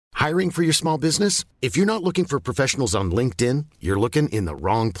Hiring for your small business? If you're not looking for professionals on LinkedIn, you're looking in the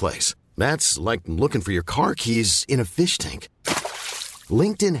wrong place. That's like looking for your car keys in a fish tank.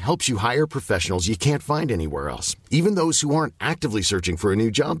 LinkedIn helps you hire professionals you can't find anywhere else, even those who aren't actively searching for a new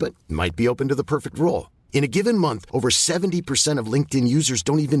job but might be open to the perfect role. In a given month, over 70% of LinkedIn users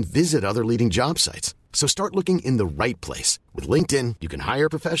don't even visit other leading job sites. So start looking in the right place. With LinkedIn, you can hire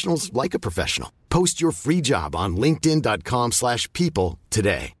professionals like a professional. Post your free job on linkedin.com/people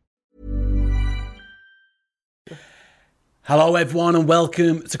today. Hello everyone and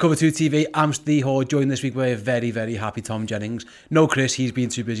welcome to Cover 2 TV. I'm Steve Hall, joined this week by a very, very happy Tom Jennings. No Chris, he's been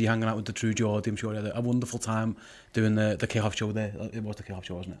too busy hanging out with the true Geordie. I'm sure he had a wonderful time doing the kick-off show there. It was the kick-off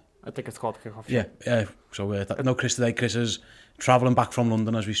show, wasn't it? I think it's called the kick-off show. Yeah, so no Chris today. Chris is travelling back from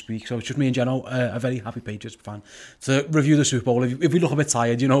London as we speak. So it's just me and Jeno, a very happy Patriots fan, to review the Super Bowl. If we look a bit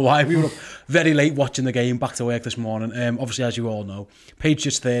tired, you know why. We were up very late watching the game, back to work this morning. Obviously, as you all know,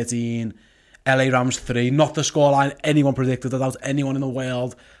 Patriots 13, LA Rams 3. Not the scoreline anyone predicted. I doubt anyone in the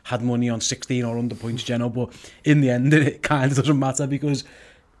world had money on 16 or under points, Jeno. But in the end, it kind of doesn't matter because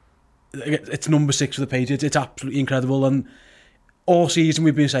it's number 6 for the Patriots. It's absolutely incredible. And all season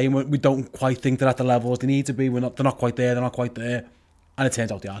we've been saying we don't quite think they're at the levels they need to be. They're not quite there. And it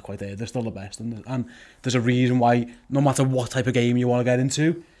turns out they are quite there. They're still the best. And there's a reason why no matter what type of game you want to get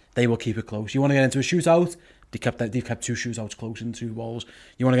into, they will keep it close. You want to get into a shootout, they've kept 2 shootouts close in 2 bowls.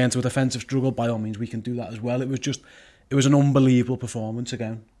 You want to get into a defensive struggle, by all means we can do that as well. It was an unbelievable performance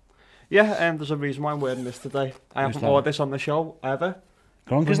again. Yeah, there's a reason why I'm wearing this today. I haven't worn this on the show ever.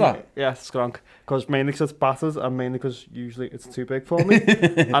 Gronk, is that? Yeah, it's Gronk. Because mainly because it's battered and mainly because usually it's too big for me.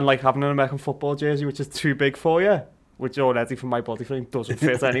 And like having an American football jersey which is too big for you, which already for my body frame doesn't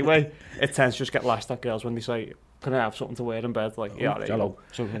fit anyway, it tends to just get lashed at girls when they say, can I have something to wear in bed? Like, yeah, there you go.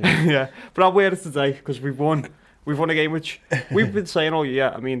 Yeah, but I'll wear it today because we've won a game which we've been saying all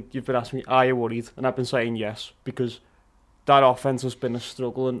year. I mean, you've been asking me, are you worried? And I've been saying yes, because that offense has been a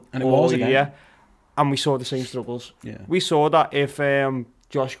struggle and all year. And we saw the same struggles. Yeah. We saw that if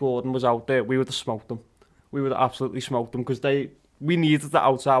Josh Gordon was out there, we would have smoked them. We would have absolutely smoked them because we needed the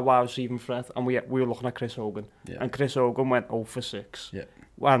outside wide receiving threat, and we were looking at Chris Hogan. Yeah. And Chris Hogan went 0 for 6. Yeah.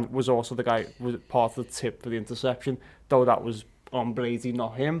 And was also the guy was part of the tip for the interception, though that was on Brady,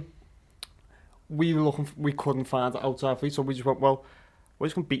 not him. We couldn't find the outside feet, so we just went, well, we're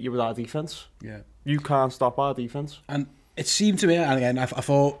just going to beat you with our defence. Yeah. You can't stop our defence. And it seemed to me, and again, I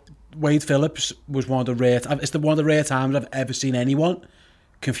thought Wade Phillips was one of the rare times I've ever seen anyone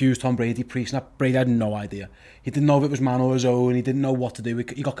confuse Tom Brady pre-snap. Brady had no idea. He didn't know if it was man or his own. He didn't know what to do.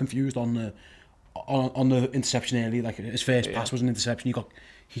 He got confused on the interception early. Like his first pass was an interception.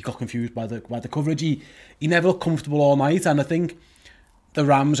 He got confused by the coverage. He never looked comfortable all night. And I think the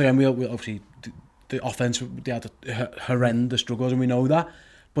Rams, again, we obviously the offense, they had horrendous struggles, and we know that.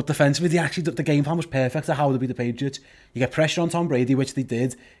 But defensively, the game plan was perfect to how to beat the Patriots. You get pressure on Tom Brady, which they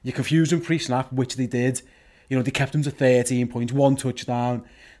did. You confuse him pre-snap, which they did. You know, they kept him to 13 points, 1 touchdown.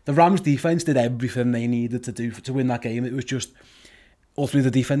 The Rams' defense did everything they needed to do to win that game. It was just, ultimately,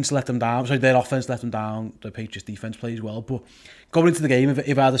 the defense let them down. Sorry, their offense let them down. The Patriots' defense plays well. But going into the game,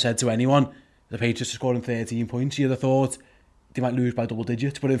 if I had said to anyone, the Patriots are scoring 13 points, you'd have thought they might lose by double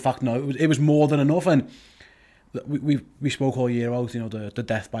digits. But in fact, no, it was more than enough. And we spoke all year about, you know, the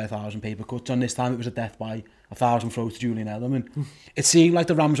death by 1,000 paper cuts. And this time it was a death by 1,000 throws to Julian Edelman. It seemed like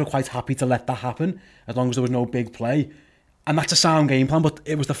the Rams were quite happy to let that happen as long as there was no big play. And that's a sound game plan, but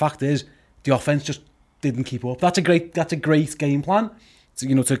the fact is the offense just didn't keep up. That's a great game plan,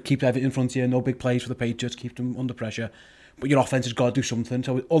 to keep everything in front of you. No big plays for the Patriots, keep them under pressure. But your offense has got to do something.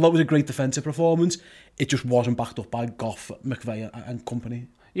 So although it was a great defensive performance, it just wasn't backed up by Goff, McVay and company.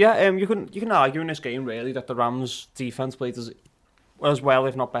 Yeah, you can argue in this game really that the Rams' defense played as well,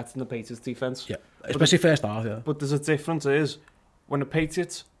 if not better, than the Patriots' defense. Yeah, especially first half. Yeah. But there's a difference is when the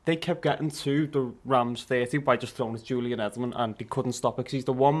Patriots, they kept getting to the Rams 30 by just throwing at Julian Edelman, and they couldn't stop it because he's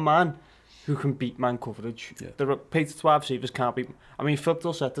the one man who can beat man coverage. Yeah. The Patriots wide receivers can't beat. I mean, Philip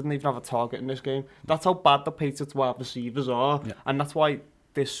Dorsett didn't even have a target in this game. That's how bad the Patriots wide receivers are, and that's why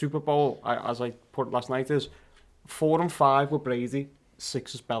this Super Bowl, as I put it last night, is 4 and 5 with Brady.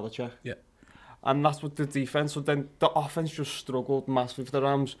 6 is Belichick. Yeah. And that's what the defense. So then the offense just struggled massively for the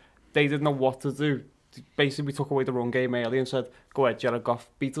Rams. They didn't know what to do. Basically, we took away the run game early and said, "Go ahead, Jared Goff,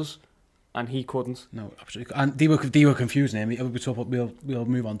 beat us," and he couldn't. No, absolutely. And they were confusing him. We'll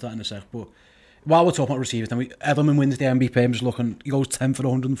move on to that in a sec. But while we're talking about receivers, then Edelman wins the MVP. I'm just looking. He goes 10 for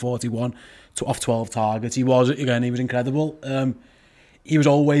 141 off 12 targets. He was incredible. He was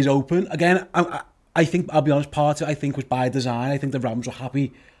always open. Again, I think, I'll be honest, part of it I think was by design. I think the Rams were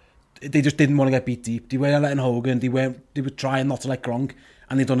happy. They just didn't want to get beat deep. They weren't letting Hogan. They were trying not to let Gronk.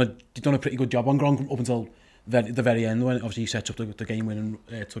 and they've done a pretty good job on Gronk up until the very end, when obviously he sets up the game-winning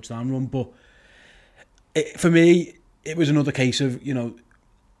touchdown run. But for me, it was another case of, you know,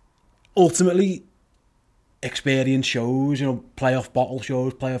 ultimately experience shows, you know, playoff bottle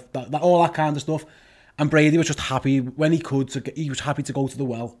shows, playoff that all that kind of stuff. And Brady was just happy when he could. He was happy to go to the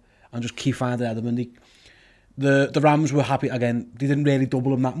well and just keep finding Edelman. The Rams were happy again. They didn't really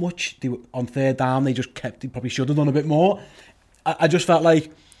double him that much. They were on third down. They just kept. They probably should have done a bit more. I just felt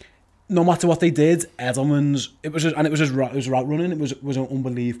like no matter what they did, Edelman's it was his route running. It was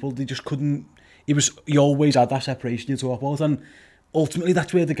unbelievable. They just couldn't. He always had that separation you talk about, and ultimately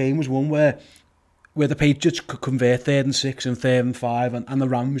that's where the game was won. Where the Patriots could convert 3rd and 6 and 3rd and 5, and the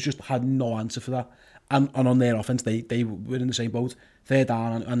Rams just had no answer for that. And on their offense, they were in the same boat. Third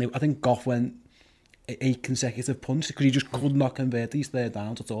down, and I think Goff went 8 consecutive punts because he just could not convert these third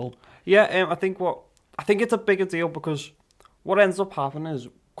downs at all. Yeah, I think it's a bigger deal because what ends up happening is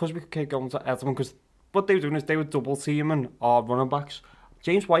because we could keep going to Edelman, because what they were doing is they were double teaming our running backs.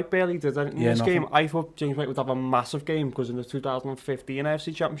 James White barely did anything in this game. I thought James White would have a massive game because in the 2015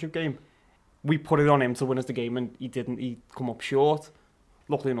 AFC Championship game, we put it on him to win us the game and he didn't. He come up short.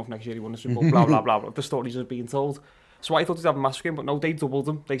 Luckily enough, next year he won the Super Bowl, blah, blah, blah, blah. The stories are being told. So I thought he'd have a massive game, but no, they doubled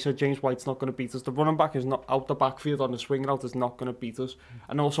him. They said James White's not going to beat us. The running back is not out the backfield on the swing route, is not going to beat us.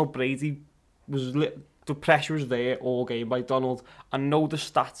 And also Brady the pressure was there all game by Donald. I know the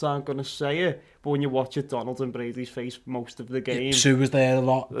stats aren't going to say it, but when you watch it, Donald and Brady's face most of the game. Sue was there a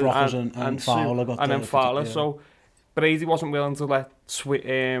lot, Brockers and Fowler got there. And then Fowler, so Brady wasn't willing to let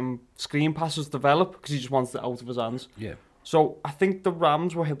screen passes develop because he just wants it out of his hands. Yeah. So I think the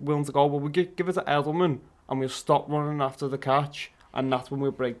Rams were willing to go, well, we'll give it to Edelman and we'll stop running after the catch, and that's when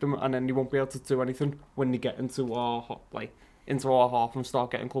we'll break them, and then they won't be able to do anything when they get into our half and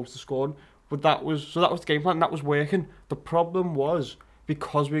start getting close to scoring. But that was the game plan, and that was working. The problem was,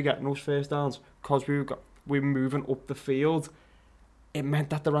 because we were getting those first downs, because we were moving up the field, it meant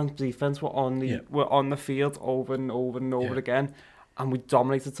that the Rams defense were on the field over and over and over again, and we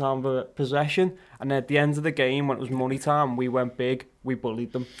dominated time of possession. And at the end of the game, when it was money time, we went big. We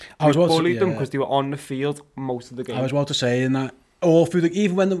bullied them. We bullied them because they were on the field most of the game. I was about to say in that. All through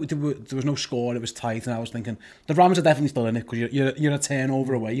even when there was no score, it was tight, and I was thinking the Rams are definitely still in it because you're a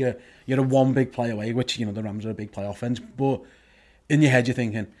turnover away, you're a one big play away, which the Rams are a big play offense. But in your head, you're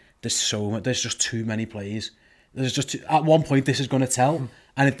thinking there's just too many plays. There's just at one point this is going to tell,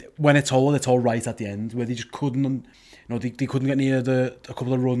 and when it's all right at the end, where they just couldn't, they couldn't get near a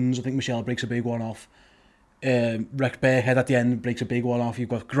couple of runs. I think Michelle breaks a big one off. Rex Burkhead at the end breaks a big one off. You've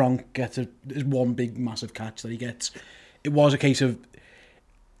got Gronk gets there's one big massive catch that he gets. It was a case of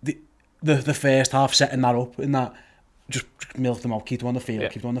the first half setting that up, in that just milk them out, keep them on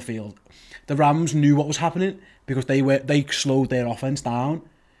the field, The Rams knew what was happening because they slowed their offense down.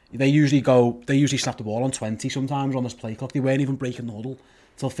 They usually slap the ball on 20 sometimes on this play clock. They weren't even breaking the huddle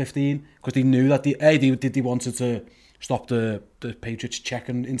till 15 because they knew that they wanted to stop the Patriots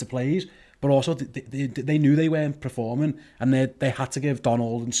checking into plays, but also they knew they weren't performing, and they had to give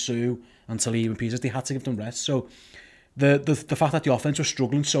Donald and Sue and Talib and Peters, they had to give them rest. So the fact that the offense was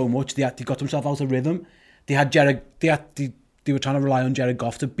struggling so much, they got themselves out of rhythm. They were trying to rely on Jared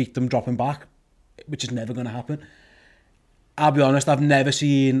Goff to beat them dropping back, which is never going to happen. I'll be honest, I've never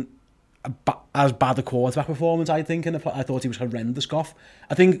seen as bad a quarterback performance, I think. I thought he was horrendous, Goff.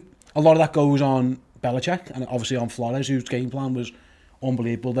 I think a lot of that goes on Belichick and obviously on Flores, whose game plan was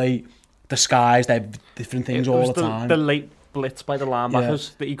unbelievable. They disguised different things all the time. The late blitz by the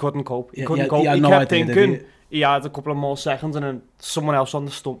linebackers that he couldn't cope. He couldn't cope. He kept thinking he had a couple of more seconds and then someone else on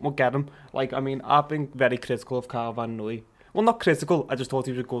the stump would get him. I've been very critical of Kyle Van Noy. Well, not critical, I just thought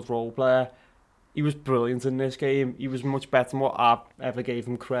he was a good role player. He was brilliant in this game. He was much better than what I ever gave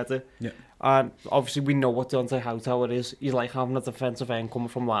him credit. Yeah. And obviously we know what Deontay Hightower is. He's like having a defensive end coming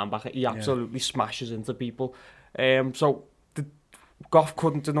from linebacker. He absolutely smashes into people. So Goff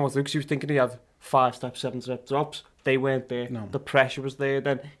couldn't know what to do because he was thinking he had 5-step, 7-step drops. They weren't there. No. The pressure was there.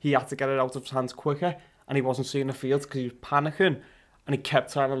 Then he had to get it out of his hands quicker, and he wasn't seeing the field because he was panicking. And he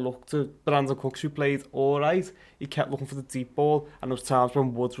kept trying to look to Brandon Cooks, who played all right. He kept looking for the deep ball, and there was times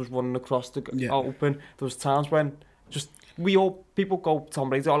when Woods was running across the open. There was times when people go, Tom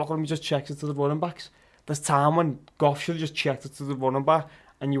Brady, look at him, he just checks it to the running backs. There's time when Goff should have just checked it to the running back,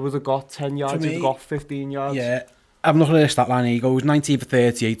 and you would have got 10 yards, you'd have got 15 yards. Yeah, I'm looking at the stat line. He goes 19 for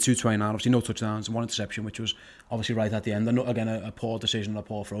 38, 229, obviously no touchdowns, and one interception, which was obviously right at the end. And again, a poor decision, a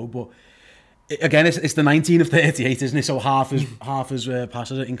poor throw, but again, it's the 19 of 38, isn't it? So half his passes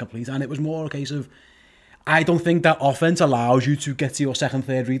are incomplete, and it was more a case of, I don't think that offense allows you to get to your second,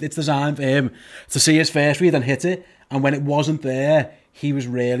 third read. It's designed for him to see his first read and hit it, and when it wasn't there, he was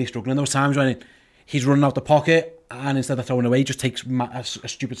really struggling. There was times when he's running out the pocket and instead of throwing away, he just takes a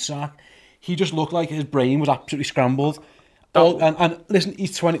stupid sack. He just looked like his brain was absolutely scrambled. And listen,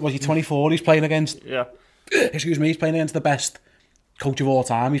 he's 24? He's playing against... Yeah. Excuse me, he's playing against the best coach of all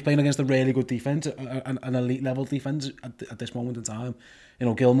time. He's playing against a really good defence, an elite level defence at this moment in time. You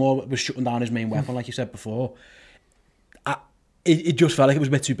know, Gilmore was shutting down his main weapon, like you said before. It just felt like it was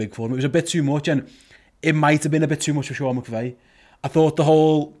a bit too big for him. It was a bit too much, and it might have been a bit too much for Sean McVay. I thought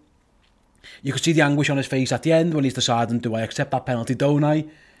you could see the anguish on his face at the end when he's deciding, do I accept that penalty, don't I?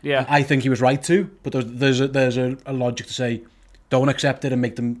 Yeah. I think he was right to, but there's a logic to say, don't accept it and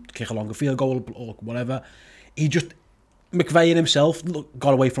make them kick a longer field goal or whatever. McVay and himself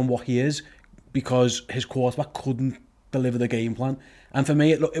got away from what he is because his quarterback couldn't deliver the game plan. And for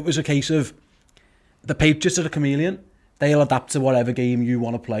me, it was a case of the Patriots are a chameleon. They'll adapt to whatever game you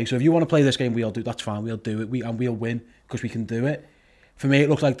want to play. So if you want to play this game, that's fine. We'll do it. And we'll win because we can do it. For me, it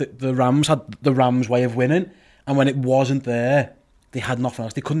looked like the Rams had the Rams way of winning. And when it wasn't there, they had nothing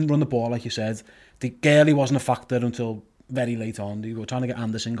else. They couldn't run the ball, like you said. Gurley wasn't a factor until very late on. They were trying to get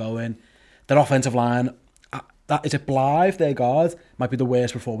Anderson going. Their offensive line, is it Blythe, their guard, might be the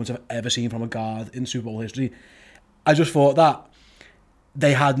worst performance I've ever seen from a guard in Super Bowl history. I just thought that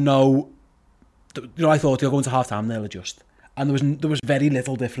they had no... I thought they'll go into half-time, they'll adjust. And there was very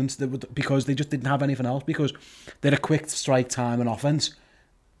little difference because they just didn't have anything else because they're a quick strike time and offense.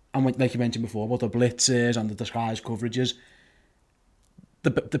 And like you mentioned before, about the blitzes and the disguise coverages,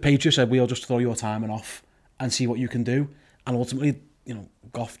 the Patriots said, we'll just throw your timing off and see what you can do. And ultimately,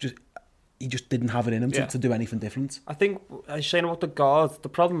 Goff he just didn't have it in him to do anything different. I think, as you're saying about the guard, the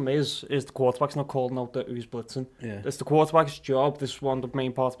problem is the quarterback's not calling out who's blitzing. Yeah. It's the quarterback's job. This is one of the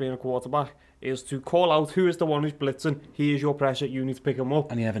main parts of being a quarterback, is to call out who is the one who's blitzing. He is your pressure. You need to pick him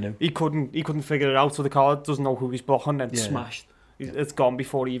up. And he never knew. He couldn't figure it out, so the guard doesn't know who he's blocking, then smashed. Yeah. It's gone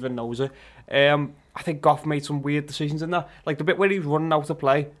before he even knows it. I think Goff made some weird decisions in that. Like the bit where he's running out to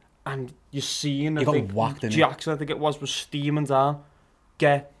play, and you're seeing... He got whacked in Jackson, I think it was steaming down.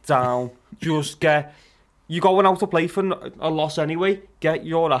 Get down. Just get... You're going out to play for a loss anyway. Get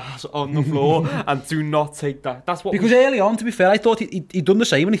your ass on the floor and do not take that. That's what. Because early on, to be fair, I thought he'd done the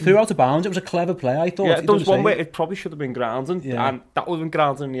same when he threw out of bounds. It was a clever play. I thought. Yeah, there was one where it probably should have been grounding, and that would have been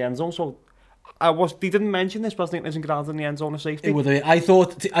grounded in the end zone. So they didn't mention this, but I think there's a grounded in the end zone of safety. It would have.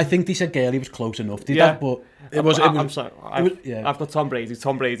 I think they said Gurley was close enough. But it was. I'm sorry. I've got Tom Brady.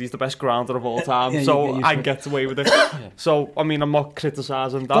 Tom Brady's the best grounder of all time, so I can get away with it. So I mean, I'm not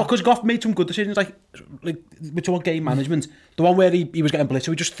criticising that. Because Goff made some good decisions, like which one game management. The one where he was getting blitzed,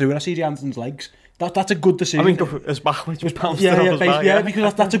 so he just threw it at C.J. Anderson's legs. That's a good decision. I mean, his back was bounced off his back. Yeah,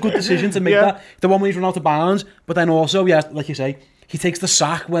 because that's a good decision to make that. The one where he's run out of bounds, but then also, like you say, he takes the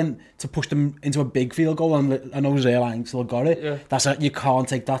sack to push them into a big field goal, and I know his airline still got it. Yeah. You can't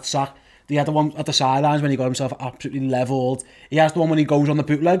take that sack. He had the one at the sidelines when he got himself absolutely levelled. He has the one when he goes on the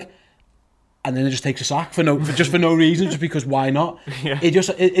bootleg, and then he just takes a sack for no reason, just because why not? Yeah.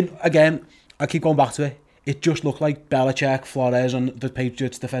 Again, I keep going back to it. It just looked like Belichick, Flores, and the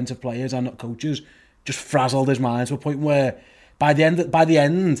Patriots' defensive players and coaches just frazzled his mind to a point where by the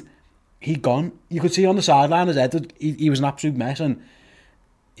end, he'd gone. You could see on the sideline his head, he was an absolute mess. And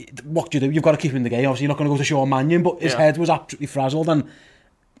what do you do? You've got to keep him in the game. Obviously, you're not going to go to Sean Mannion, but his head was absolutely frazzled. And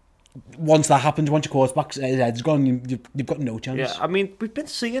once that happens, once your quarterback's his head's gone, you've got no chance. Yeah, I mean, we've been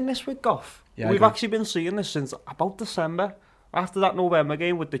seeing this with Goff. Yeah, we've actually been seeing this since about December. After that November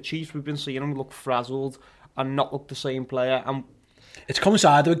game with the Chiefs, we've been seeing him look frazzled and not look the same player. And it's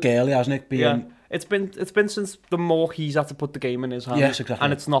coincided with Gurley, hasn't it? It's been since the more he's had to put the game in his hands. Yes, exactly.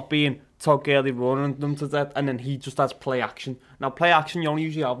 And it's not being Todd Gurley running them to death, and then he just has play action. Now, play action, you only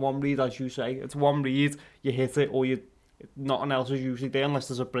usually have one read, as you say. It's one read, you hit it, or nothing else is usually there unless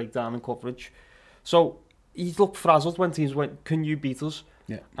there's a breakdown in coverage. So he's looked frazzled when teams went, can you beat us?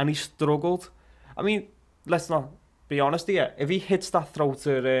 Yeah. And he struggled. I mean, let's not be honest here. If he hits that throw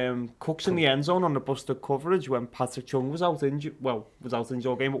to Cooks in the end zone on the busted coverage when Patrick Chung was out injured all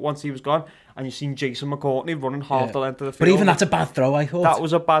game, but once he was gone, and you've seen Jason McCourtney running half the length of the field. But even that's a bad throw, I thought. That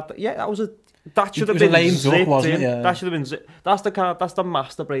was a bad... Yeah, that should have been lame zipped duck, wasn't in. it? Yeah. That should have been zipped. That's the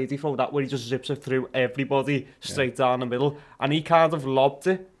master Brady throw, that where he just zips it through everybody straight down the middle, and he kind of lobbed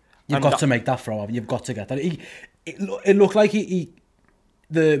it. You've got to make that throw, you've got to get that. It looked like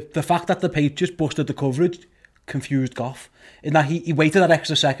the fact that the Patriots busted the coverage confused Goff, in that he waited that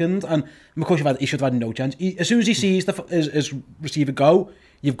extra second, and because he should have had no chance. As soon as he sees his receiver go,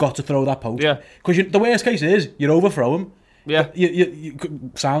 you've got to throw that post. Yeah. Because the worst case is you overthrow him. Yeah.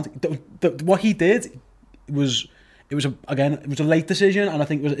 What he did was a late decision, and I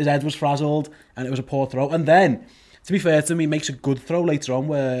think his head was frazzled, and it was a poor throw. And then to be fair to him, he makes a good throw later on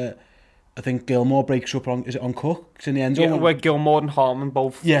where I think Gilmore breaks up on, is it on Cook? It's in the end zone. Yeah, where Gilmore and Harmon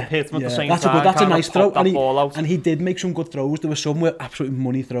both hit him at the same time. That's a nice throw. And he did make some good throws. There were some with absolute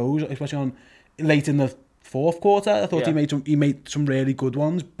money throws, especially on late in the fourth quarter. I thought he made some really good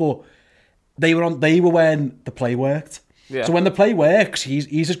ones, but they were when the play worked. Yeah. So when the play works,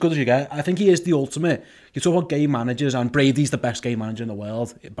 he's as good as you get. I think he is the ultimate. You talk about game managers, and Brady's the best game manager in the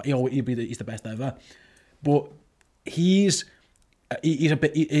world. He's the best ever. But he's a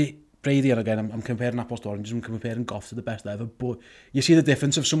bit... Brady, and again, I'm comparing apples to oranges, I'm comparing Goff to the best ever, but you see the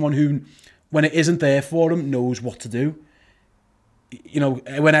difference of someone who, when it isn't there for him, knows what to do. You know,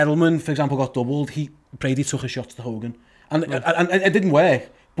 when Edelman, for example, got doubled, Brady took a shot to Hogan, and it didn't work,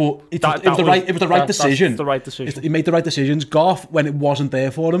 but it was the right decision. That's the right decision. He made the right decisions. Goff, when it wasn't there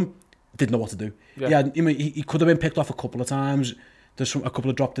for him, didn't know what to do. Yeah. He could have been picked off a couple of times. There's a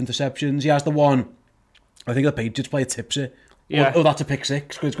couple of dropped interceptions. He has the one, I think the Patriots player tips it. Yeah. Oh, that's a pick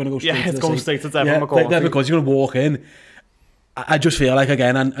six because it's going to go straight to the it's going straight to Devin McCourty. Because he's going to walk in. I just feel like,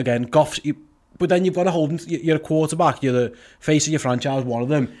 again, Goff's... But then you've got to hold him... You're a quarterback. You're the face of your franchise, one of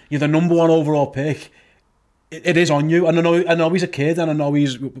them. You're the number one overall pick. It is on you. And I know he's a kid, and I know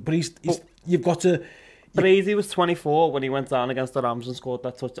he's... But you've got to... Brady was 24 when he went down against the Rams and scored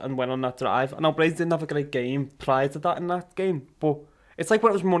that touch and went on that drive. I know Brady didn't have a great game prior to that in that game, but it's like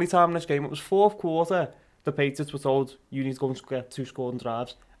when it was money time in this game. It was fourth quarter. The Patriots were told, you need to go and get 2 scoring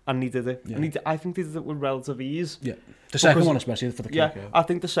drives. And he did it. Yeah. And I think they did it with relative ease. Yeah. The second one especially for the kick. Yeah, I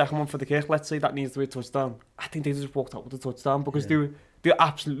think the second one for the kick, let's say that needs to be a touchdown. I think they just walked out with a touchdown because they're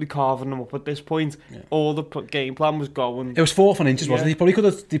absolutely carving them up at this point. Yeah. All the game plan was going. It was 4th and inches, wasn't it? They probably could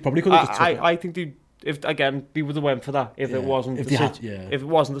have just took it. I think they would have went for that if it wasn't if it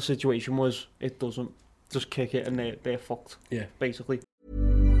wasn't the situation was it doesn't just kick it and they're fucked. Yeah. Basically.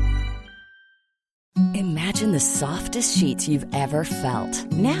 Imagine the softest sheets you've ever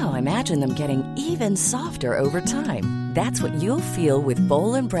felt. Now imagine them getting even softer over time. That's what you'll feel with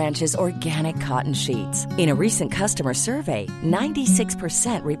Boll & Branch's organic cotton sheets. In a recent customer survey,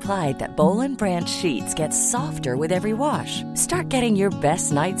 96% replied that Boll & Branch sheets get softer with every wash. Start getting your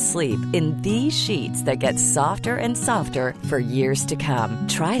best night's sleep in these sheets that get softer and softer for years to come.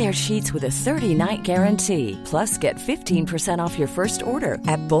 Try their sheets with a 30-night guarantee. Plus, get 15% off your first order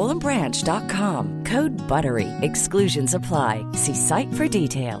at bollandbranch.com. Code BUTTERY. Exclusions apply. See site for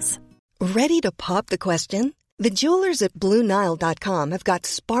details. Ready to pop the question? The jewelers at BlueNile.com have got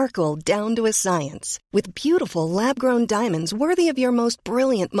sparkle down to a science with beautiful lab-grown diamonds worthy of your most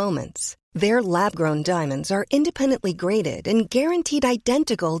brilliant moments. Their lab-grown diamonds are independently graded and guaranteed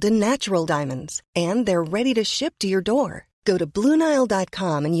identical to natural diamonds, and they're ready to ship to your door. Go to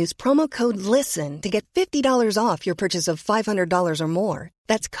BlueNile.com and use promo code LISTEN to get $50 off your purchase of $500 or more.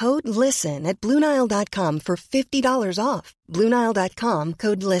 That's code LISTEN at BlueNile.com for $50 off. BlueNile.com,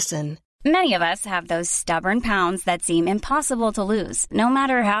 code LISTEN. Many of us have those stubborn pounds that seem impossible to lose, no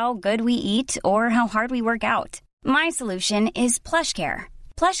matter how good we eat or how hard we work out. My solution is PlushCare.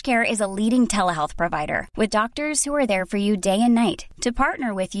 PlushCare is a leading telehealth provider with doctors who are there for you day and night to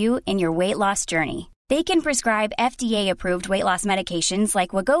partner with you in your weight loss journey. They can prescribe FDA-approved weight loss medications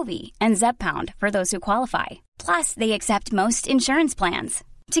like Wegovy and Zepbound for those who qualify. Plus, they accept most insurance plans.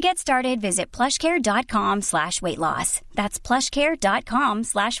 To get started, visit plushcare.com/weightloss. That's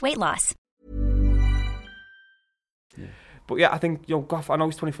plushcare.com/weightloss. But yeah, I think, Goff, I know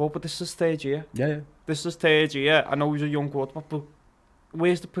he's 24, but this is his 3rd year. Yeah. This is his 3rd year. I know he's a young quarterback, but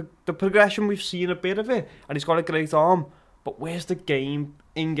where's the progression? We've seen a bit of it, and he's got a great arm. But where's the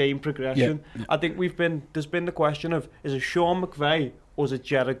in-game progression? Yeah. I think there's been the question of, is it Sean McVay or is it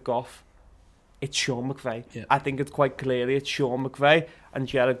Jared Goff? It's Sean McVay. Yeah. I think it's quite clearly it's Sean McVay and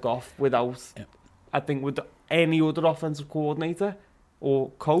Jared Goff without, I think with any other offensive coordinator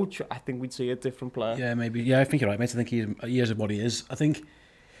or coach, I think we'd see a different player. Yeah, maybe. Yeah, I think you're right, mate. I think he is what he is. I think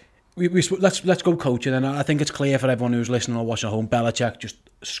let's go coaching, and I think it's clear for everyone who's listening or watching at home, Belichick just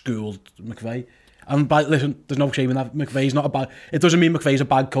schooled McVay. And listen, there's no shame in that. McVay's not a bad... It doesn't mean McVay's a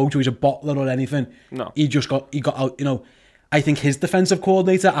bad coach or he's a bottler or anything. No. He got out, I think his defensive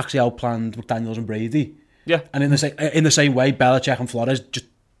coordinator actually outplanned McDaniels and Brady. Yeah. And in the same way, Belichick and Flores just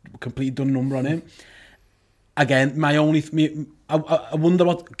completely done a number on him. Again, I wonder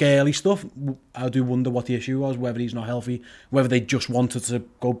what Gurley stuff. I do wonder what the issue was, whether he's not healthy, whether they just wanted to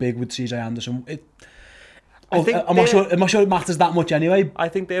go big with CJ Anderson. I'm not sure it matters that much anyway. I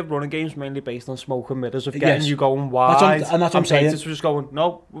think their running game's mainly based on smoke and mirrors of getting you going wide. That's what I'm saying. Patriots were just going,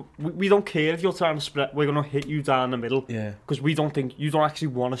 no, we don't care if you're trying to spread. We're going to hit you down the middle. Yeah. Because we don't think you don't actually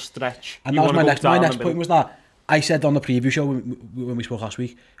want to stretch. And that was my next point was that I said on the preview show when we spoke last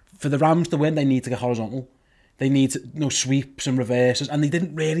week, for the Rams to win, they need to get horizontal. They need sweeps and reverses, and they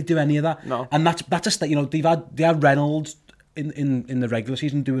didn't really do any of that. No. And that's just they had Reynolds in the regular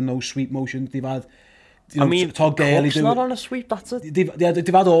season doing those sweep motions. They've had Todd Gurley Cook's not on a sweep. That's it.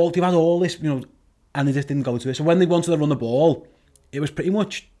 They've had all this, and they just didn't go to it. So when they wanted to run the ball, it was pretty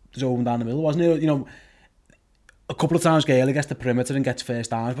much zone down the middle, wasn't it? A couple of times Gurley gets the perimeter and gets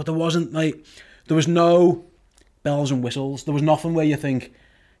first downs, but there was no bells and whistles. There was nothing where you think,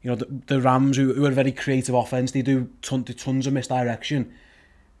 the Rams, who are a very creative offense, they do tons of misdirection.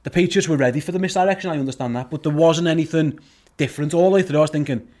 The Patriots were ready for the misdirection, I understand that, but there wasn't anything different. All the way through, I was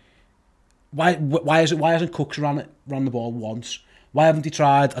thinking, why hasn't Cooks ran the ball once? Why haven't they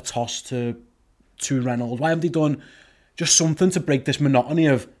tried a toss to Reynolds? Why haven't they done just something to break this monotony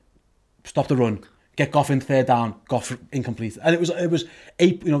of stop the run, get Goff in third down, Goff incomplete? And it was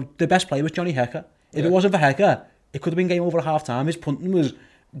the best player was Johnny Hekker. If it wasn't for Hekker, it could have been game over at half time. His punting was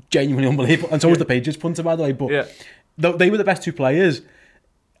genuinely unbelievable, and so was the Patriots punter, by the way. But they were the best two players.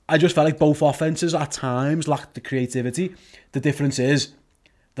 I just felt like both offenses at times lacked the creativity. The difference is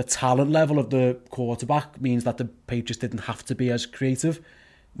the talent level of the quarterback means that the Patriots didn't have to be as creative.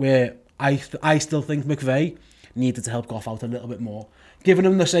 Where I still think McVay needed to help Goff out a little bit more, giving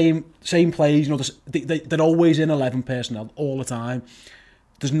him the same plays. They're always in 11 personnel all the time.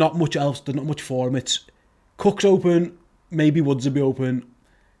 There's not much else. There's not much for him. It's Cook's open, maybe Woods will be open.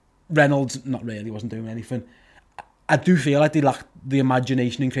 Reynolds, not really, wasn't doing anything. I do feel like they lack the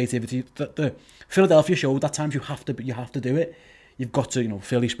imagination and creativity that the Philadelphia showed. At times you have to do it. You've got to,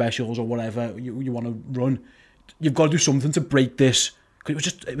 Philly specials or whatever you want to run. You've got to do something to break this. It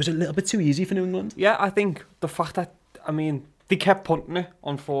was a little bit too easy for New England. Yeah, I think the fact that they kept punting it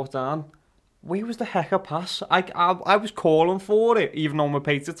on fourth down. Where was the Hekker pass? I was calling for it, even though I'm a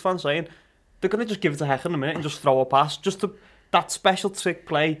Patriots fan, saying they're gonna just give it to Hekker in a minute and just throw a pass, just to that special trick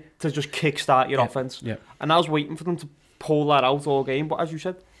play to just kickstart your offense. Yeah. And I was waiting for them to pull that out all game. But as you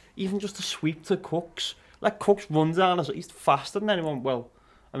said, even just a sweep to Cooks, like Cooks runs down, he's faster than anyone. Well,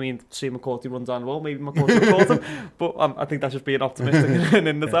 see McCourty runs down the wall, maybe McCourty caught him. But I think that's just being optimistic and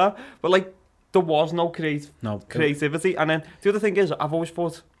in the time. But there was no creativity. And then the other thing is, I've always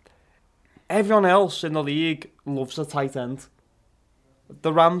thought everyone else in the league loves a tight end.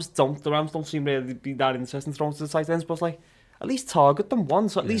 The Rams don't. The Rams don't seem really be that interested in throwing to the tight ends, but at least target them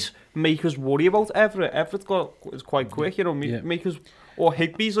once. At least make us worry about Everett. Everett is quite quick, make us. Or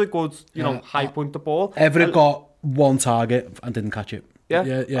Higbee's a good, high point the ball. Everett got one target and didn't catch it.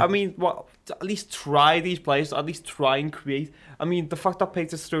 Yeah. At least try these plays. At least try and create. The fact that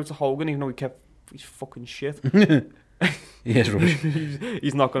Patriots threw to Hogan, even though he's fucking shit. He is rubbish.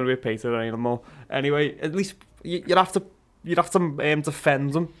 He's not going to be a Patriot anymore. Anyway, at least you'd have to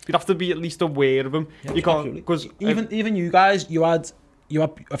defend them. You'd have to be at least aware of them. Yeah, you can't, because even you guys, you had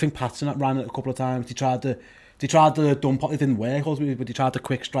I think Patson that ran it a couple of times. They tried the dump pot. It didn't work, but they tried the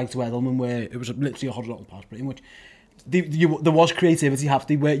quick strike to Edelman where it was literally a horizontal pass, pretty much. There was creativity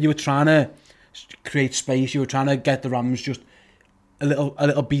happening where you were trying to create space. You were trying to get the Rams just a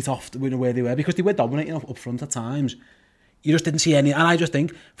little beat off where they were, because they were dominating up front at times. You just didn't see any, and I just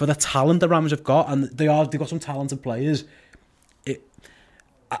think for the talent the Rams have got, and they've got some talented players.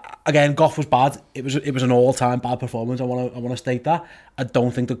 Again, Goff was bad. It was an all-time bad performance. I want to state that. I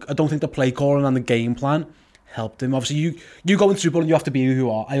don't think the play calling and the game plan helped him. Obviously, you go into Super Bowl and you have to be who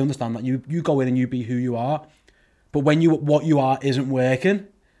you are. I understand that. You go in and you be who you are. But when what you are isn't working,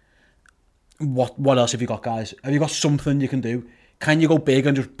 what else have you got, guys? Have you got something you can do? Can you go big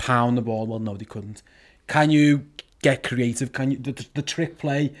and just pound the ball? Well, no, they couldn't. Can you get creative? Can you the trick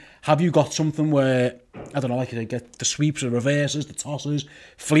play? Have you got something where, I don't know, like you say, get the sweeps, the reverses, the tosses,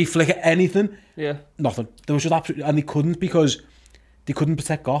 flea flicker, anything? Yeah, nothing. There was just absolutely, and they couldn't, because they couldn't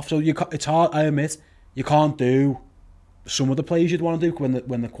protect Goff. So it's hard. I admit you can't do some of the plays you'd want to do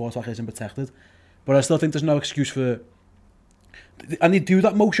when the quarterback isn't protected. But I still think there's no excuse for. And they do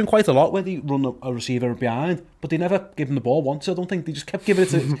that motion quite a lot where they run a receiver behind, but they never give him the ball once. I don't think they just kept giving it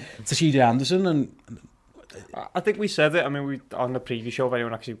to CJ Anderson. And I think we said it. We on the preview show, if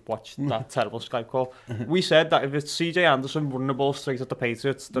anyone actually watched that terrible Skype call, we said that if it's CJ Anderson running the ball straight at the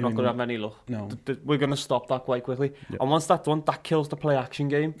Patriots, they're not going to have any luck. No, we're going to stop that quite quickly. Yep. And once that's done, that kills the play action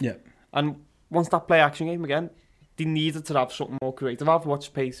game. Yeah. And once that play action game again, they needed to have something more creative. I've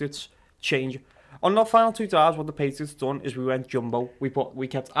watched Patriots change. On the final two drives, what the Patriots done is we went jumbo. We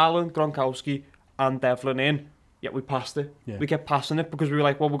kept Allen, Gronkowski, and Devlin in. Yet we passed it. Yeah. We kept passing it because we were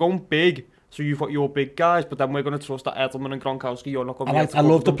like, well, we're going big, so you've got your big guys, but then we're going to trust that Edelman and Gronkowski. You're not going to be able to. I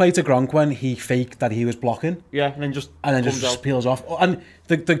love the play to Gronk when he faked that he was blocking. Yeah, and then just peels off. And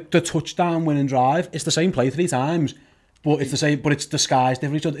the touchdown winning drive, it's the same play 3 times, but it's the same. But it's disguised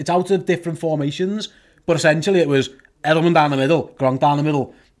differently. So it's out of different formations, But essentially it was Edelman down the middle, Gronk down the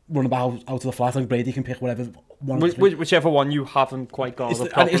middle, run about out to the flat, and Brady can pick whatever one. Whichever one you haven't quite got.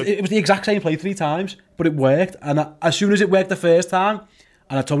 It was the exact same play 3 times, but it worked. And as soon as it worked the first time,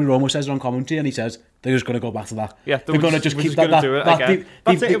 and Tony Romo says it on commentary, and he says they're just going to go back to that. Yeah, they're going to just keep that. Do it again.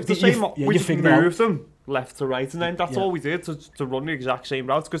 That's it. It was the same. We just moved them left to right, and then that's all we did to run the exact same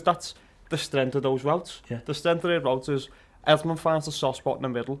routes, because that's the strength of those routes. Yeah. The strength of their routes is Edelman finds the soft spot in the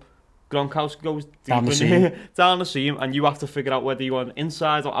middle. Gronkowski goes deep down the seam, and you have to figure out whether you want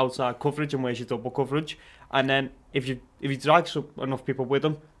inside or outside coverage and where's your double coverage. And then if you drag enough people with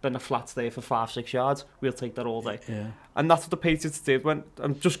them, then the flat's there for 5-6 yards. We'll take that all day. Yeah. And that's what the Patriots did.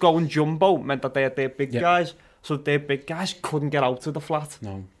 And just going jumbo meant that they had their big guys, so their big guys couldn't get out to the flat.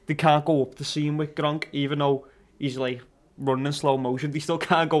 No. They can't go up the seam with Gronk, even though he's like running in slow motion. They still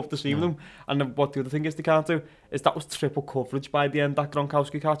can't go up the seam with him. And then what the other thing is they can't do is that was triple coverage by the end, that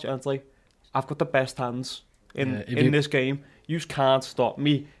Gronkowski catch. And it's like, I've got the best hands in this game. You can't stop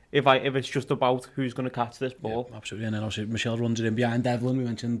me if it's just about who's going to catch this ball. Yeah, absolutely. And then obviously Michelle runs it in behind Devlin. We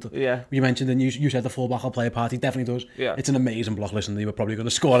mentioned. Yeah. You mentioned, and you said the fullback will play a part. He definitely does. Yeah. It's an amazing block. Listen, they were probably going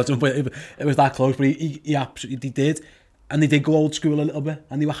to score at some point. It was that close, but he absolutely did. And they did go old school a little bit,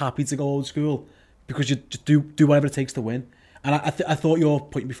 and they were happy to go old school because you just do whatever it takes to win. And I thought your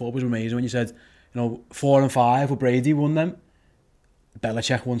point before was amazing when you said, 4 and 5 with Brady won them.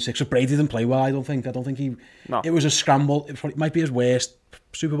 Belichick won 6. So Brady didn't play well. I don't think he. No. It was a scramble. It might be his worst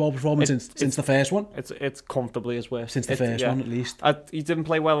Super Bowl performance since the first one. It's comfortably his worst since the first one, at least. He didn't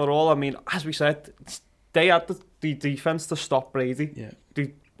play well at all. I mean, as we said, they had the defense to stop Brady. Yeah.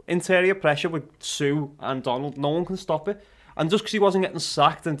 The interior pressure with Sue and Donald, no one can stop it. And just because he wasn't getting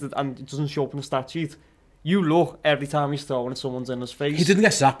sacked and it doesn't show up in the stat sheet, you look every time he's throwing it, someone's in his face. He didn't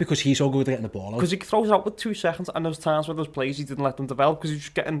get sacked because he's so good at getting the ball out. Because he throws it out with 2 seconds, and there's times where those plays he didn't let them develop because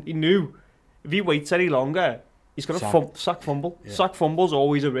he knew if he waits any longer, he's going to sack fumble. Yeah. Sack fumble's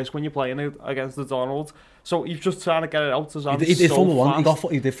always a risk when you're playing it against the Donald. So he's just trying to get it out. He did fumble one.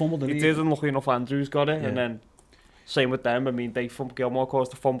 He did fumble, didn't he? He did, and luckily enough, Andrews got it, and then same with them. I mean, Gilmore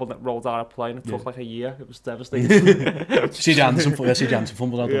caused a fumble that rolled out of play, and it took like a year. It was devastating. C.J. Anderson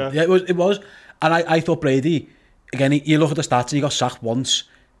fumbled out. Yeah, it was. And I thought Brady, again, you look at the stats, and he got sacked once.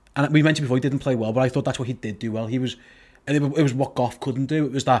 And we mentioned before he didn't play well, but I thought that's what he did do well. It was what Goff couldn't do.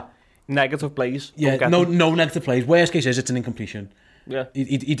 It was that negative plays. Yeah, no negative plays. Worst case is it's an incompletion. Yeah,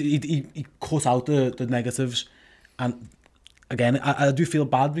 he cut out the negatives, and again, I do feel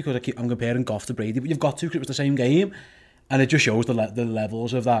bad because I'm comparing Goff to Brady, but you've got to because it was the same game, and it just shows the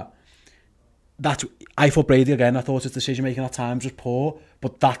levels of that. I thought Brady again. I thought his decision making at times was poor,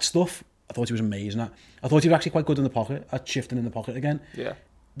 but that stuff I thought he was amazing at. I thought he was actually quite good in the pocket at shifting in the pocket again. Yeah,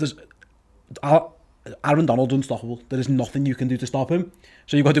 Aaron Donald's unstoppable. There is nothing you can do to stop him.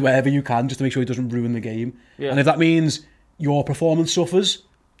 So you've got to do whatever you can just to make sure he doesn't ruin the game. Yeah. And if that means your performance suffers,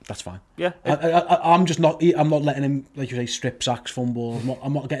 that's fine. Yeah. I'm not letting him, like you say, strip sacks, fumble.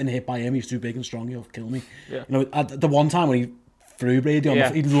 I'm not getting hit by him. He's too big and strong. He'll kill me. Yeah. The one time when he threw Brady on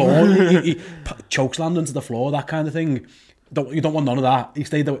he chokeslammed into the floor, that kind of thing. You don't want none of that. He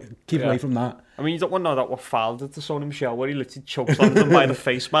stayed there, keep away from that. I mean, you don't want none of that what Fowler did to Sony Michel, where he literally chokeslammed him by the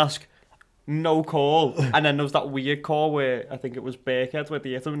face mask. No call. And then there was that weird call where I think it was Burkhead where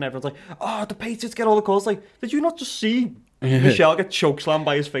they hit him and everyone's like, oh, the Patriots get all the calls. Like, did you not just see Michelle get chokeslammed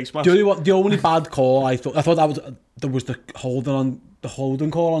by his face mask? The only bad call I thought there was the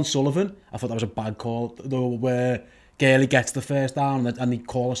holding call on Sullivan. I thought that was a bad call, though, where Gurley gets the first down and they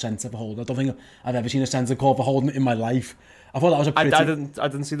call a centre for holding. I don't think I've ever seen a centre call for holding in my life. I thought that was a pretty... I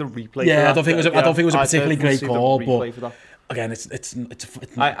didn't see the replay. Yeah, I don't think it was a particularly great call, but again, it's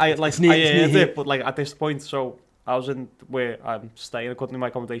I heard it, but like at this point, so I was in where I'm staying according to my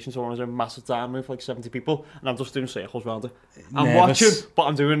accommodation, so I was in a massive dining room for like 70 people, and I'm just doing circles around it. I'm watching, but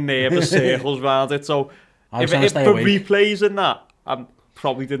I'm doing nervous circles around it. So if the replays in that, I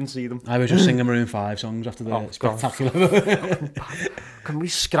probably didn't see them. I was just singing Maroon 5 songs after the spectacular. Can we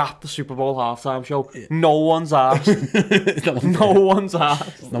scrap the Super Bowl halftime show? No one's asked. No one's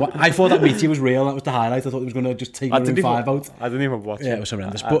asked. No, I thought that meeting was real. That was the highlight. I thought it was going to just take Maroon 5 out. I didn't even watch it. Yeah, it was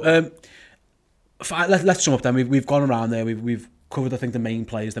horrendous. But let's sum up then. We've gone around there. We've covered, I think, the main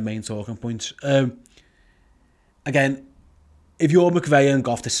plays, the main talking points. Again, if you're McVay and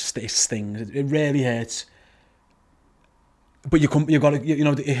Goff, this stings. It really hurts. But you got to,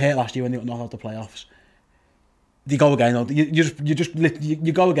 it hurt last year when they got knocked out the playoffs. You go again.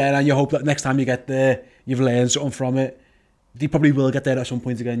 You go again, and you hope that next time you get there, you've learned something from it. They probably will get there at some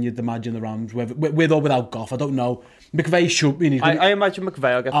point again. You'd imagine the Rams, with or without Goff. I don't know. McVay should. I imagine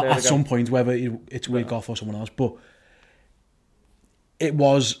McVay will get there at some point, whether it's with Goff or someone else. But it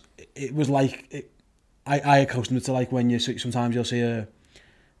was like I accustomed it to like when you sometimes you'll see a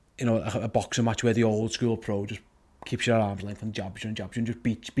boxing match where the old school pro just keeps your arms length and jabs you and just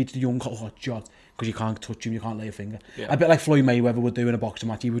beats the young hot shot because you can't touch him, you can't lay a finger. A bit like Floyd Mayweather would do in a boxing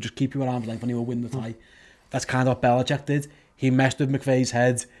match. He would just keep you at arm's length and he would win the tie. That's kind of what Belichick did. He messed with McVay's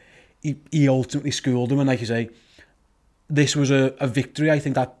head. He ultimately schooled him, and like you say, this was a victory. I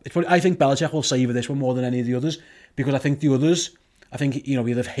think Belichick will savour this one more than any of the others, because I think the others,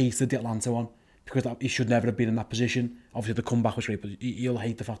 he'll have hated the Atlanta one because he should never have been in that position. Obviously the comeback was great, but he'll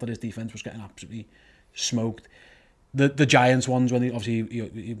hate the fact that his defence was getting absolutely smoked. The Giants ones, when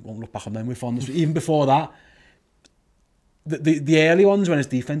he won't look back on them with fondness. Even before that, the early ones when his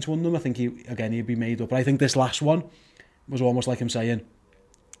defence won them, I think he'd be made up. But I think this last one was almost like him saying,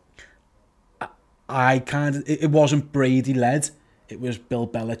 it wasn't Brady led, it was Bill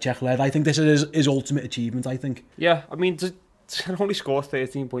Belichick led. I think this is his ultimate achievement, I think. Yeah, I mean, to only score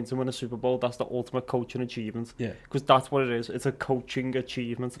 13 points and win a Super Bowl, that's the ultimate coaching achievement. Yeah. Because that's what it is. It's a coaching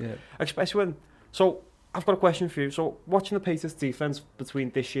achievement. Yeah. Especially when... So, I've got a question for you. So, watching the Patriots defence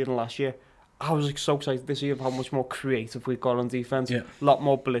between this year and last year, I was so excited this year of how much more creative we got on defence. Yeah. A lot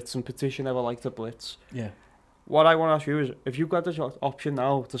more blitz, and Patricia never liked to blitz. Yeah. What I want to ask you is, if you got the option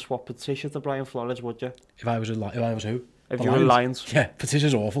now to swap Patricia to Brian Flores, would you? If I was who? If you were Lions. Yeah,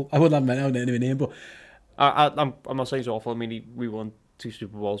 Patricia's awful. I wouldn't have any name, but I'm not saying he's awful. I mean, we won 2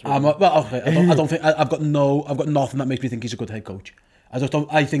 Super Bowls. I don't think I've got nothing that makes me think he's a good head coach.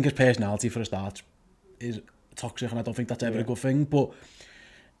 I think his personality for a start is toxic, and I don't think that's ever a good thing. But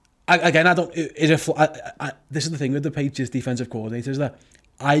this is the thing with the Patriots defensive coordinators, that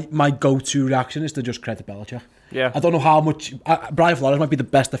my go-to reaction is to just credit Belichick. Yeah. I don't know how much Brian Flores might be the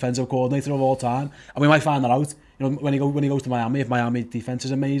best defensive coordinator of all time, and we might find that out. When he goes to Miami, if Miami defense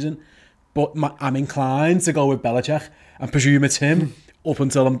is amazing. But I'm inclined to go with Belichick and presume it's him up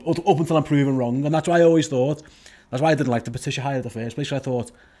until I'm proven wrong, and that's why I always thought. That's why I didn't like the Patricia hire in the first place. I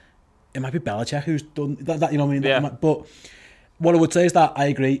thought it might be Belichick who's done that. You know what I mean? Yeah. But what I would say is that I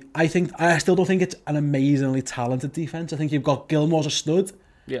agree. I still don't think it's an amazingly talented defense. I think you've got Gilmore's a stud.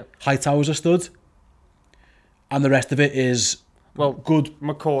 Yeah. Hightower's a stud. And the rest of it is good.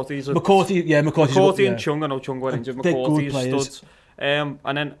 McCourty's a... McCourty and Chung. I know Chung got injured. McCourty's studs. And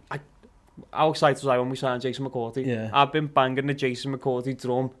then how excited was I when we signed Jason McCourty? Yeah. I've been banging the Jason McCourty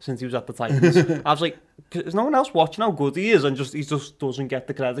drum since he was at the Titans. I was like, there's no one else watching how good he is, and he just doesn't get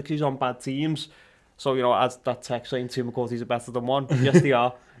the credit because he's on bad teams. So, as that text saying 2 McCourtys are better than 1. Yes, they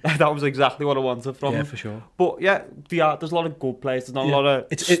are. That was exactly what I wanted from him. Yeah, for sure. But yeah, there's a lot of good players. There's not a lot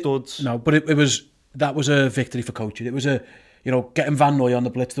of studs. No, but that was a victory for coaching. It was getting Van Noy on the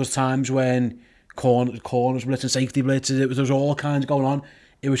blitz. There was times when corners blitzing, safety blitzes. There was all kinds going on.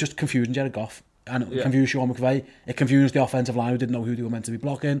 It was just confusing Jared Goff, and it confused Sean McVay. It confused the offensive line who didn't know who they were meant to be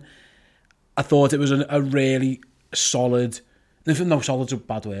blocking. I thought it was a really solid, no, solid's a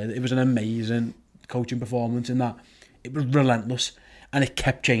bad word. It was an amazing coaching performance in that it was relentless and it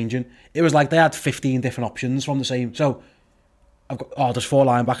kept changing. It was like they had 15 different options from the same. So I've got, there's 4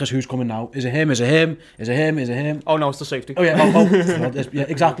 linebackers. Who's coming now? Is it him? Is it him? Is it him? Is it him? Oh no, it's the safety. Oh yeah, yeah,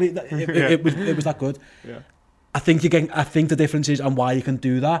 exactly. It was that good. Yeah. I think the difference is, and why you can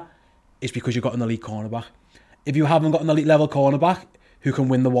do that, is because you've got an elite cornerback. If you haven't got an elite level cornerback who can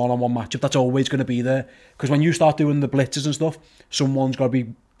win the one-on-one matchup, that's always going to be there. Because when you start doing the blitzes and stuff, someone's got to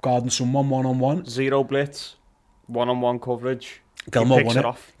be guarding someone one-on-one. 0 blitz, one-on-one coverage. Gilmore won it.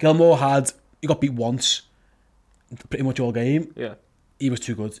 Gilmore he got beat once, pretty much all game. Yeah. He was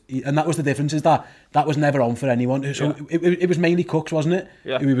too good. And that was the difference, is that was never on for anyone. So it was mainly Cooks, wasn't it?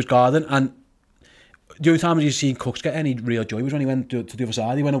 Yeah. Who he was guarding. And the only time you've seen Cooks get any real joy was when he went to the other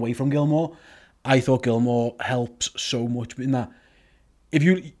side. He went away from Gilmore. I thought Gilmore helps so much in that.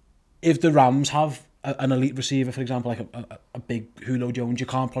 If the Rams have an elite receiver, for example, like a big Julio Jones, you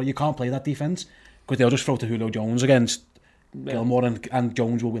can't play that defense because they'll just throw to Julio Jones against Gilmore, and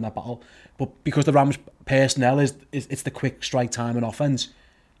Jones will win that battle. But because the Rams personnel it's the quick strike time and offense,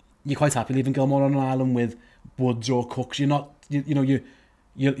 you're quite happy leaving Gilmore on an island with Woods or Cooks. You're not, you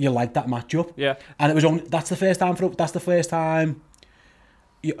like that matchup. Yeah. And it was that's the first time.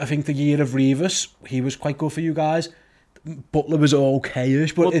 I think the year of Revis, he was quite good for you guys. Butler was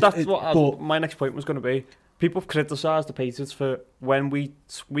okay-ish, but that's what my next point was going to be. People have criticised the Patriots for when we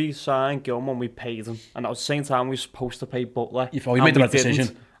signed Gilmore and we paid him, and at the same time we were supposed to pay Butler. You made the right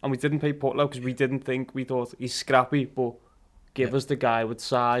decision. And we didn't pay Butler because we thought he's scrappy, but give us the guy with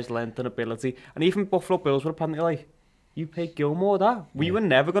size, length and ability. And even Buffalo Bills were apparently like, you paid Gilmore that? We were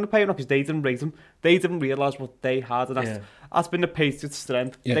never going to pay him because they didn't rate him. They didn't realise what they had, and that's been the Patriots'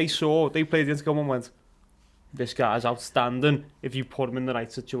 strength. Yeah. They played against Gilmore and went, this guy's outstanding if you put him in the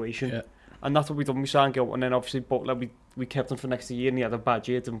right situation. Yeah. And that's what we done. We signed Gilmore, and then obviously Butler, we kept him for next year, and he had a bad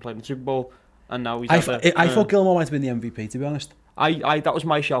year, didn't play in the Super Bowl, and now he's. I thought Gilmore might have been the MVP, to be honest. That was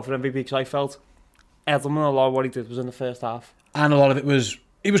my shout for MVP because I felt Edelman, a lot of what he did was in the first half, and a lot of it was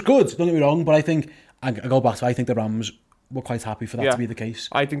good. Don't get me wrong, but I think I go back to I think the Rams were quite happy for that to be the case.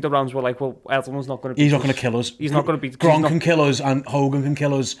 I think the Rams were like, well, Edelman's not going to. He's not going to kill us. He's not going to beat. Gronk can kill us, and Hogan can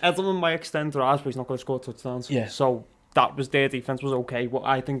kill us. Edelman might extend drives, but he's not going to score touchdowns. Yeah. So that was their defense was okay, but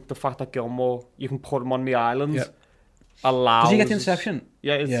I think the fact that Gilmore, you can put him on the island, allows. Did he get the interception?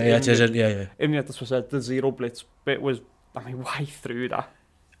 Yeah, it is. Yeah. Even if this was said, the zero blitz bit was. I mean, why threw that?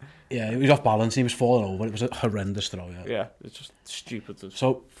 Yeah, he was off balance. He was falling over. It was a horrendous throw. Yeah, it's just stupid.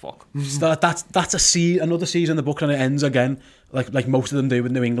 So fuck. So that's another season in the book, and it ends again like most of them do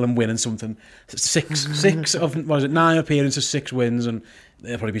with New England winning something. Six of 9 appearances, 6 wins, and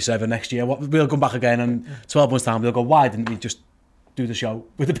there'll probably be 7 next year. We'll come back again, and 12 months time they'll go, why didn't we just do the show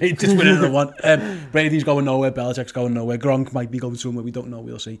with the Patriots winning another one? Brady's going nowhere, Belichick's going nowhere, Gronk might be going somewhere, we don't know.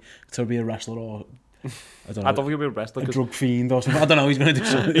 We'll see. To be a wrestler or. I don't think he'll be a wrestler. A drug fiend or something. I don't know. He's going to do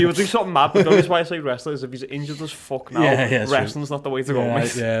something. He would do something mad, but that's why I say wrestler is if he's injured as fuck now. Wrestling's not the way to go.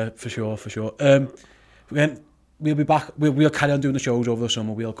 Yeah, for sure. Again, we'll be back. We'll carry on doing the shows over the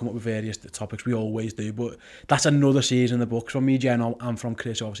summer. We'll come up with various topics. We always do. But that's another season in the books. From me, Jen, and from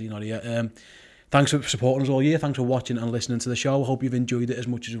Chris, obviously not here. Thanks for supporting us all year. Thanks for watching and listening to the show. I hope you've enjoyed it as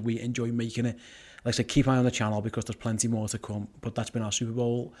much as we enjoy making it. Like I said, keep an eye on the channel because there's plenty more to come. But that's been our Super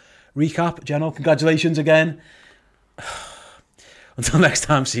Bowl recap. Jenno, congratulations again. Until next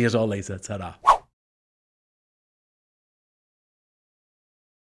time, see you all later. Ta-da.